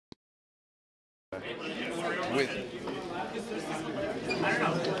With.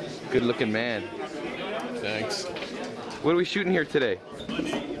 Good looking man. Thanks. What are we shooting here today?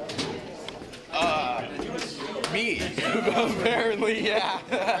 Me. Apparently, yeah.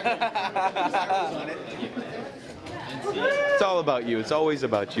 It's all about you. It's always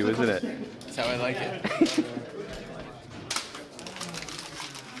about you, isn't it? That's how I like it.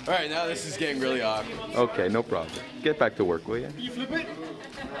 All right, now this is getting really awkward. Okay, no problem. Get back to work, will you? You flip it?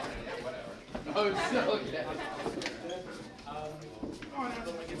 Oh, so yeah.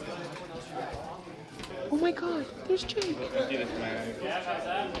 Oh my God, there's Jake.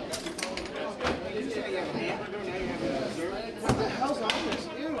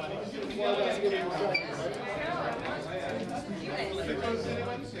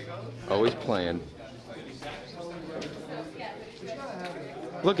 Always playing.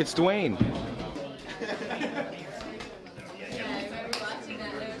 Look, it's Dwayne.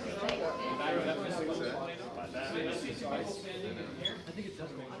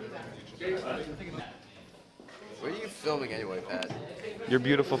 What are you filming anyway, Pat? Your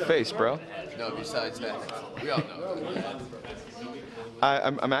beautiful face, bro. No, besides that, we all know.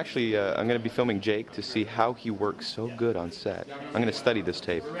 I'm actually, I'm going to be filming Jake to see how he works so good on set. I'm going to study this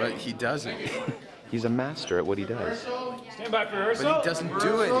tape. But he doesn't. He's a master at what he does. Stand by for rehearsal. But he doesn't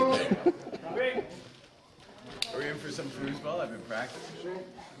do anything. Are we in for some foosball? I've been practicing.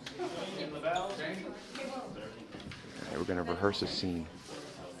 All right, we're going to rehearse a scene.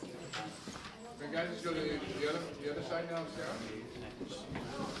 Guys, just go to the other side now, Sarah.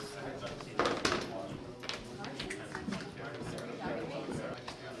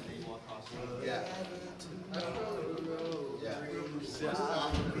 Yeah.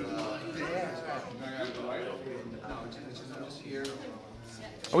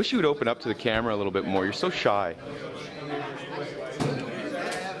 I wish you would open up to the camera a little bit more. You're so shy.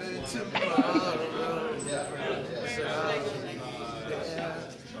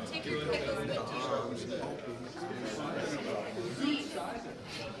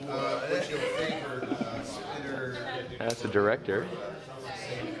 What's your favorite spinner? That's the director,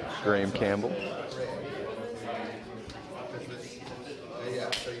 Graham Campbell.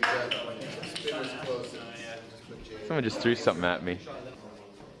 Yeah, so you got spinners close. Someone just threw something at me.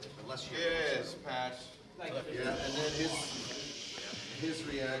 Yes, Pat. Yeah, and then his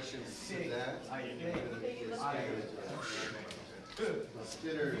reaction to that.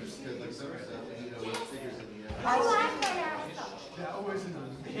 Spinners, because like some stuff, you know, with figures in the end. I like that. That was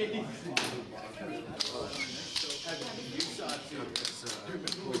amazing.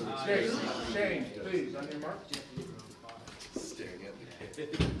 Shane, please, on your mark. Staring at the kid.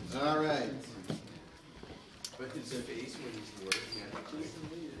 All right. But his face when he's working at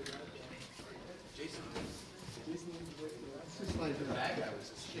Jason. It's just like That guy was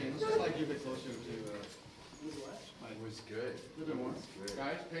a Shane, it's just like you get closer to. It was good. A little bit more.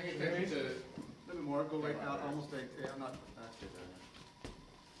 Guys, paying attention to. A little bit more. Go right out, almost like. Yeah, I'm not. That's good.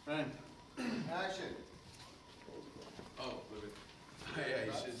 Ryan. Action. Oh, look at. Oh, yeah,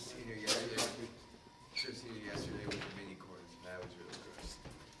 you should have seen her yesterday. Should have seen her yesterday with the mini cords. That was really gross.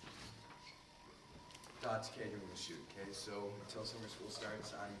 Dots can't even shoot, okay? So until summer school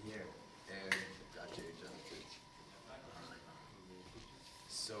starts, I'm here. And got Jay John too.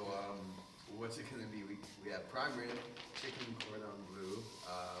 So, what's it gonna be? We have prime rib, chicken cordon bleu.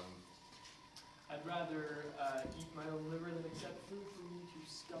 I'd rather eat my own liver than accept food from you two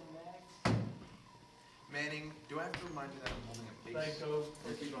scumbags. Manning, do I have to remind you that I'm holding a big... Psycho.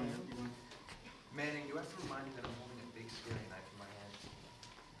 Keep going, keep going. Manning, do I have to remind you that I'm holding a big scary knife in my hand?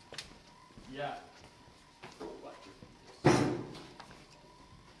 Yeah.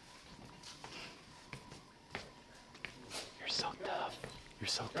 You're so tough. You're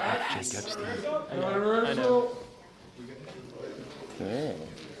so tough, Jake Epstein. I know. Yeah.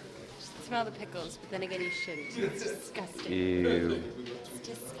 Smell the pickles, but then again, you shouldn't. It's disgusting. Ew. It's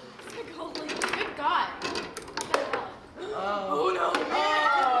disgusting. Holy good God. Oh no!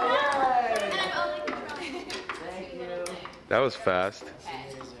 And I'm only controlling. Thank you. That was fast.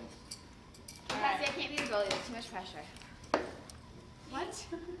 Okay. Cassie, I can't be the goalie. There's too much pressure. What?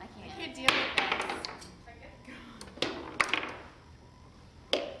 I can't deal with this.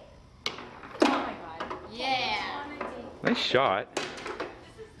 Oh my God. Yeah. Nice shot.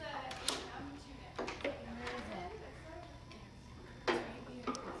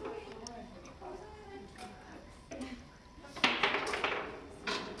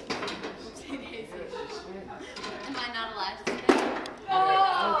 Am I not allowed to say that? Oh!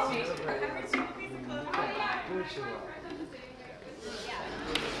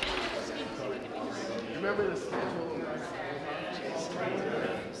 Remember the schedule?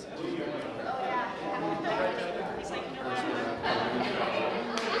 Oh, yeah.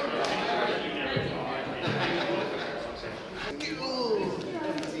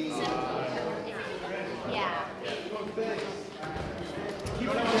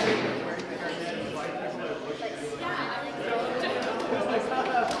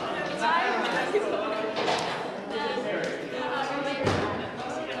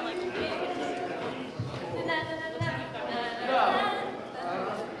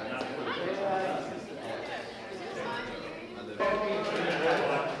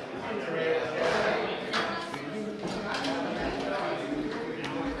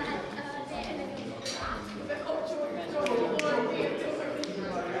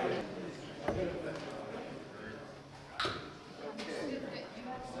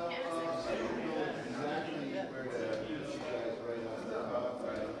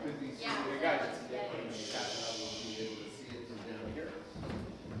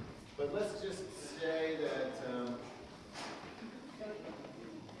 let's just say that,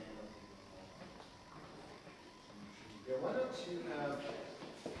 yeah, why don't you have,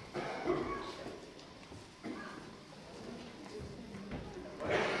 why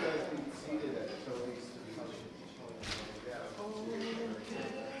don't you guys be seated at Toby's speech?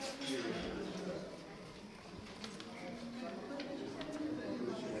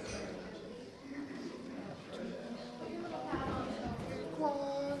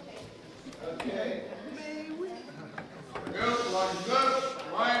 Okay.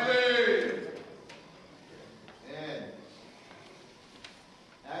 And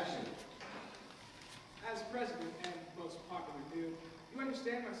action. As president and most popular dude, you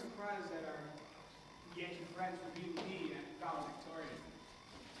understand my surprise that our Yankee friends would be me and valedictorian.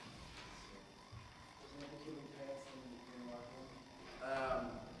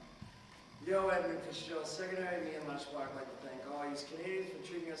 Yo, Edmund Fitzgerald, secondary, me and Lunchbox like to thank all you Canadians for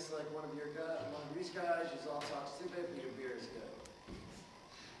treating us like one of these guys. You all talk stupid, but your beer is good.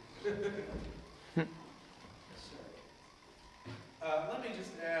 Let me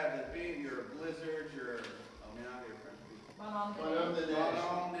just add that being your blizzard, your, oh, me not your friend. Bonhomme de Neige.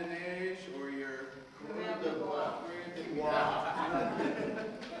 Bonhomme de Neige, or your Courrier de Bois.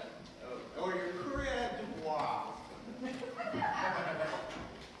 Or your Courrier de Bois.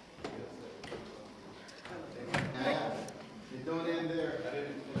 You don't end there.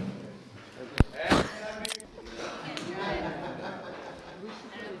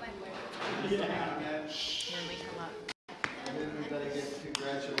 When we come up. And then we've got to get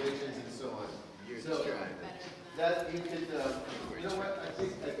congratulations and so on. So, that you could, you know what, I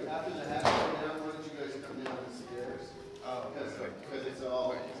think that after the hat come down, why don't you guys come down the stairs? Because it's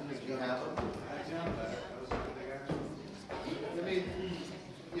all, you have them. I mean,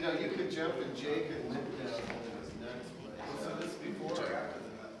 you know, you could jump and Jake and Nick down. So this is before or after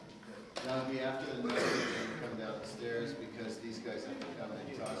the nut? That'll be after the night, and come down the stairs because these guys have to come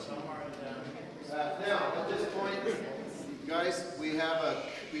and talk to you. Now, at this point, guys, we've had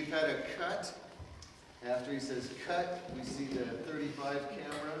a cut. After he says cut, we see the 35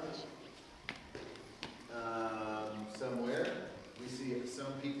 camera somewhere. We see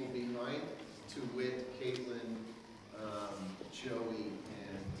some people behind, to wit, Caitlin, Joey,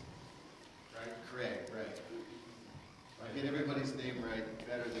 and Craig, right. I get everybody's name right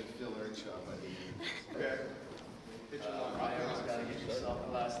better than Phil Earnshaw, by the end. Okay. Ryan's got to get yourself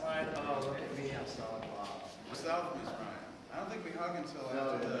a last line. Oh, look at me, I'm solid Bob. Myself, Miss Ryan. I don't think we hug until No,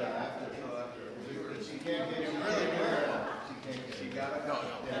 after the, after. until after. She can't get you. Really weird. She can't get She you. got it? No.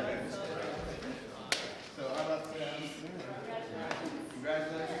 So how about that?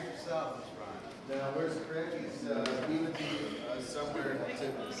 Congratulations yourself, Miss Ryan. Now, where's Craig? He's, he would be somewhere to,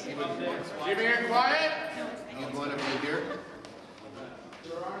 he would Keep here quiet. you'd want to be here.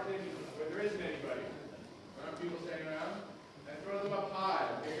 There aren't any, but there isn't anybody. There aren't people standing around. And throw them up high,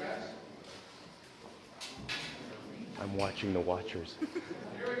 okay guys? I'm watching the watchers.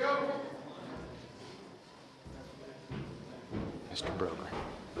 Here we go. Mr. Broker.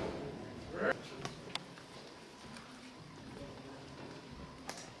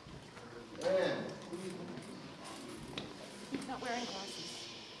 And He's not wearing glasses.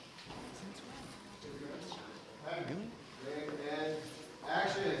 and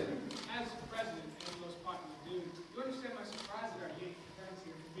action. As president and most popular dude, you understand my surprise that our Yankee friends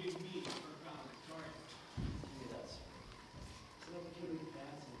here would be me for valedictorian.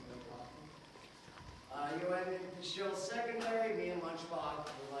 You Edmund Fitzgerald, secondary, me and Lunchbox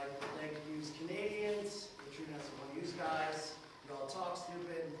would like to thank you Canadians for treating us like one of these guys. You all talk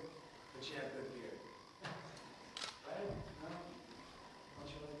stupid, but you have good beer. Right? No? Don't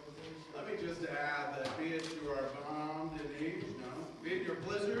you like good beer? Let me just add that be it you are Bonhomme de Neige, no? Be it your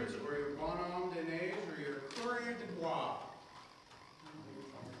blizzards, or your Bonhomme de Neige, or your Courrier de Bois.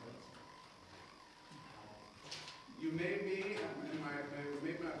 You made me, and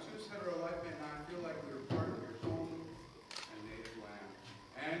made my two hetero life mate, and I feel like we were part of your home and native land.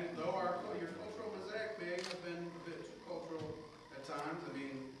 And though your cultural mosaic may have been a bit too cultural at times, I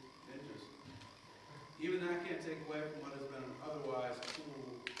mean, it just, even that can't take away from what has been an otherwise cool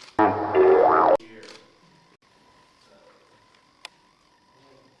year.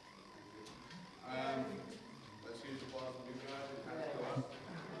 Let's use applause to be good and pass it off.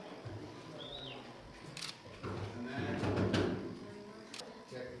 And then,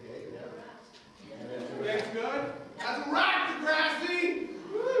 Check the gate, yeah. that's good. That's a rock, Degrassi!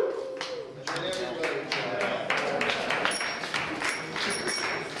 Woo! And everybody,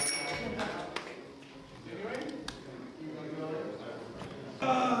 Anyway?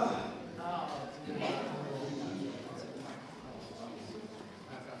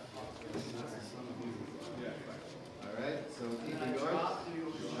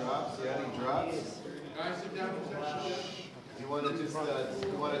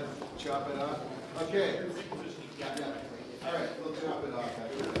 Okay. All right, we'll drop it off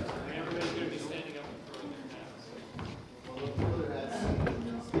after that. Everybody's going to be standing up and throwing their hats. Well, we'll put it at seat and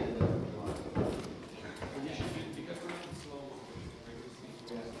then stand up and walk. Because we're not in slow mo, we're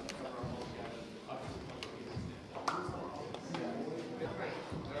going to cover our whole cat up to the point where we can stand up.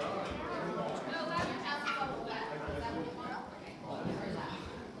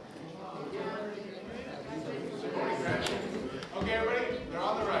 Okay, everybody, they're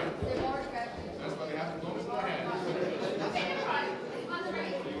on the right. That's why they have to go with my hand.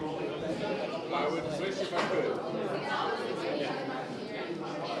 I would wish if I could.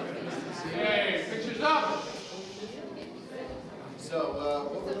 Hey, pictures up! So,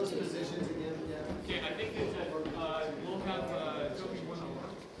 what were those positions again? Okay, I think it's we'll have Toby one on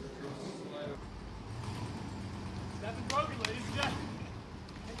one. Stephen Brogan, ladies and gentlemen.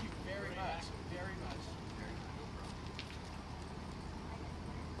 Thank you very much. Very much.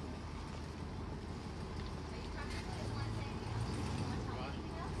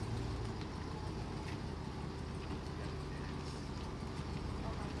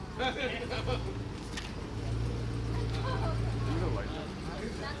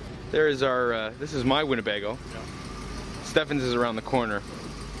 There is our, this is my Winnebago. Stefan's is around the corner.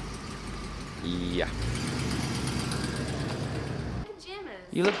 Yeah. Pajamas.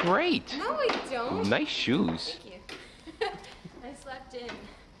 You look great. No, I don't. Nice shoes. Thank you. I slept in.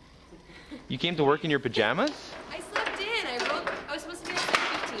 You came to work in your pajamas? I slept in. I was supposed to be at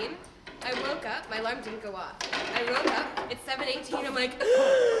 7:15. I woke up. My alarm didn't go off. I woke up. It's 7:18. I'm like,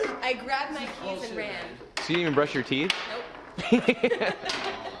 I grabbed my keys and ran. So you didn't even brush your teeth? Nope.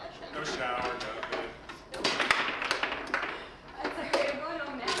 No shower, That's alright. I'm going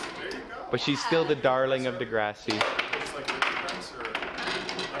home now. There you go. But she's still the darling of Degrassi. It's like the difference or like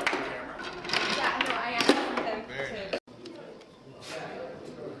the camera. Yeah, no, I asked them to.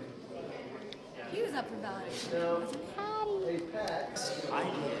 He was up for validation. Hey, Pat.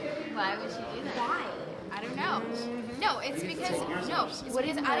 Why would she do that? Why? I don't know. No, it's because what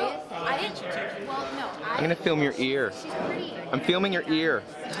is I didn't. Well, no. I'm gonna film your ear. She's pretty. I'm filming your ear.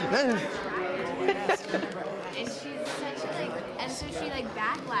 And she's such a and so she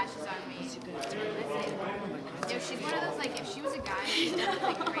backlashes on me. That's it. No, she's one of those if she was a guy, she'd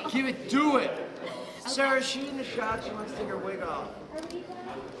great. Keep it, do it! Sarah, is she in the shot? She wants to take her wig off.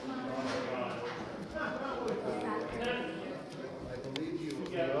 I believe you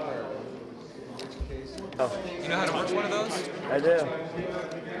are. In which case, You know how to work one of those? I do.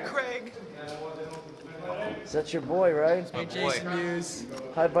 Craig. Is that your boy, right? Hey, Jason Mewes.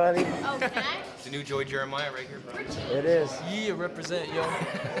 Hi, buddy. Oh, can I? It's the new Joey Jeremiah right here, bro. It is. Yeah, represent, yo.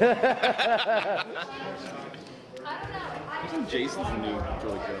 I don't know. Isn't Jason's the new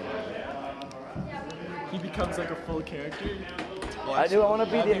Joey Jeremiah? He becomes like a full character. I do. I want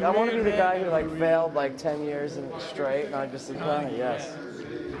to be the guy who failed 10 years and straight, and I just kind of yes.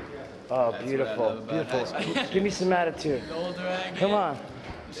 Oh, beautiful, beautiful. Give me some attitude. The older I get, Come on.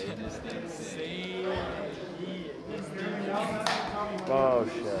 they just say, Oh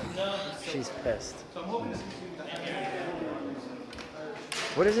shit. She's pissed.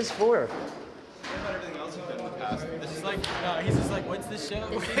 What is this for? This is he's just like, what's this show?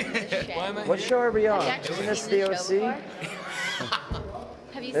 This isn't the show. Why am I What here? show are we on? Have you Isn't actually this seen the the show OC? before?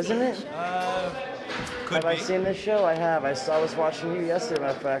 Have you Isn't seen it? the show? Have I seen this show? I have. I was watching you yesterday,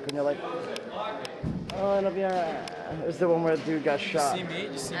 matter of fact, when you're like, oh, it'll be alright. It was the one where the dude got shot. See me?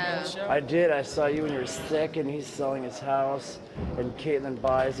 You see me on the show? I did. I saw you when you were sick, and he's selling his house, and Caitlin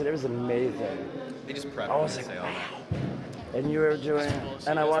buys it. It was amazing. They just prep I was and like, say all that. And you were doing,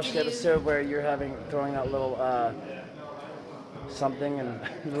 and I watched the episode where you're throwing that little something and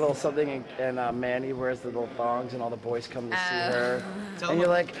and Manny wears the little thongs, and all the boys come to see her, and you're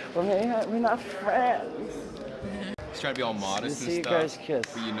like, well, we're not friends. He's trying to be all modest You and see you stuff. guys kiss.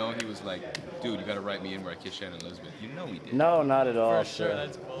 But you know he was like, dude, you gotta write me in where I kiss Shannon Elizabeth. You know he did. No, not at all. For sure, sir.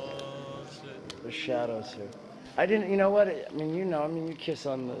 that's bullshit. There's shadows here. I didn't. You know what? I mean, you kiss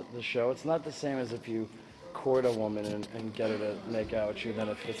on the show. It's not the same as if you court a woman and get her to make out with you. Then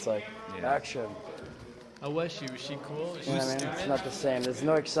if it's action. How was she? Was she cool? Was she You know what I mean? stupid? It's not the same. There's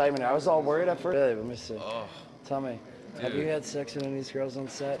no excitement. I was all worried at first. Really, let me see. Oh, Tell me. Have dude. you had sex with any of these girls on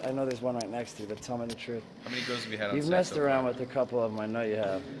set? I know there's one right next to you, but tell me the truth. How many girls have you had on You've set messed so around far? with a couple of them. I know you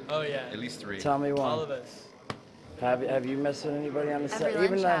have. Oh yeah. At least 3. Tell me All one. of us. Have you messed with anybody on the set? Every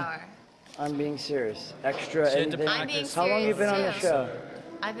lunch though- hour. I'm being serious. Extra She had to anything? I'm being practice. How long you been on the serious, show?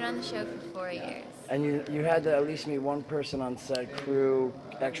 I've been on the show for 4 years. And you had to at least meet one person on set, crew,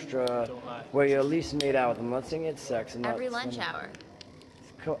 extra, Don't lie. where you at least made out with them. Let's say you had sex. And not Every lunch some- hour.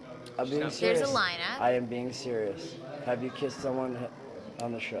 Cool. I'm being There's a serious. lineup. I am being serious. Have you kissed someone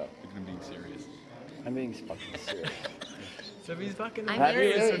on the show? You're gonna be serious. I'm being fucking serious. So he's fucking I'm That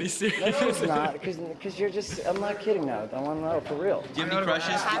serious is- when he's serious. No, it's not, because you're just, I'm not kidding now. I want to know, for real. Do you have any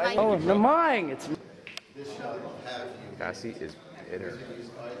crushes? Oh, no, mine! It's This shall have you. Cassie is bitter.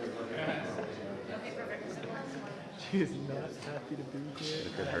 She is not happy to be here.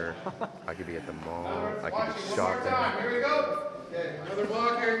 Look at her. I could be at the mall. I could be shopping. Here we go. Okay, another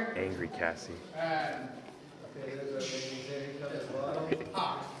blocker. Angry Cassie. And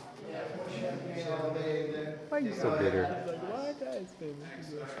Why are you so bitter? Like, why guys, baby?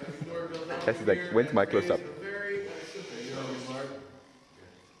 Cassie's like, when's my close up? very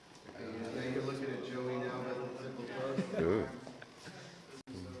Now you're looking at Joey now with a simple toast. Ooh.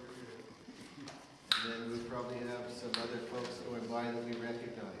 And then we probably have some other folks going by that we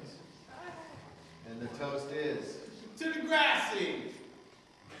recognize. And the toast is. to Degrassi.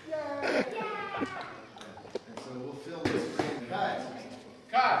 And so we'll fill this frame. Guys.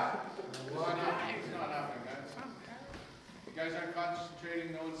 Cut. It's not happening, guys. You guys aren't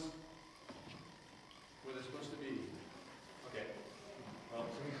concentrating. No one's where they're supposed to be. Okay. Well,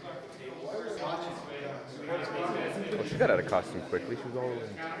 so we start the table. Well, she got out of costume quickly. She was all in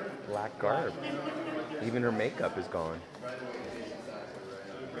black garb. Even her makeup is gone.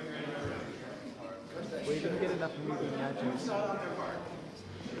 We didn't get enough of me being matches.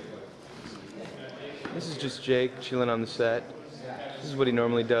 This is just Jake chilling on the set. This is what he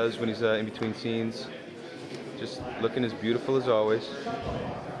normally does when he's in between scenes. Just looking as beautiful as always. I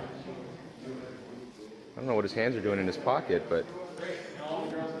don't know what his hands are doing in his pocket, but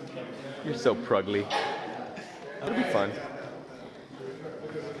you're so prugly. It'll be fun.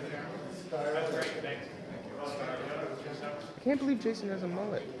 I can't believe Jason has a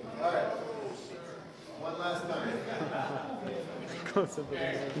mullet. All right. One last time. Close up with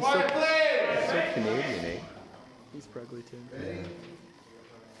him. He's so Canadian, eh? He's prugly too. Ready?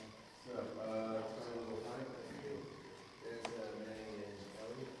 So, start a little high. There's Manny and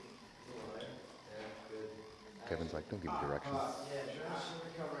Ellie. Yeah, good. Kevin's like, don't give me directions. Yeah, just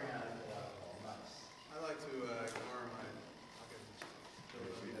recovering out of it. Nice. I like to ignore my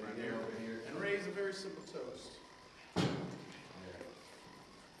friend here and raise a very simple toast.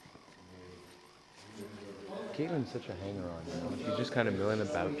 Caitlin's such a hanger-on, you know? She's just kind of milling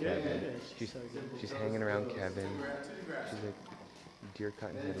about Kevin. She's hanging around Kevin. She's like deer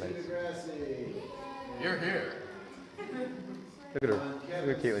caught in headlights. Degrassi. You're here. Look at her.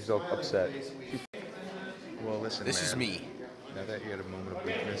 Look at Caitlin. She's all upset. Well, listen, This is man. me. Now that you're at a moment of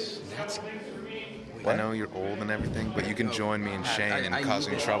weakness, That's. I know you're old and everything, but you can join me in shame and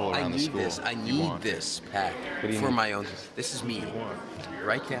causing trouble around the school. I if you need want. this, Pat, do you for need? my own. This is me,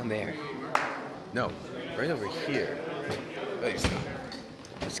 right down there. No, right over here. Hey, stop.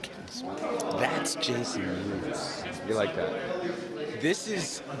 Just kidding. That's Jason Lewis. You like that? This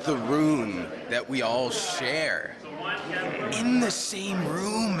is the room that we all share. In the same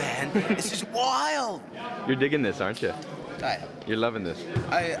room, man. This is wild. You're digging this, aren't you? I, You're loving this.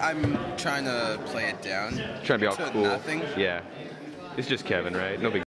 I'm trying to play it down. Trying to be all to cool. Nothing. Yeah. It's just Kevin, right? No big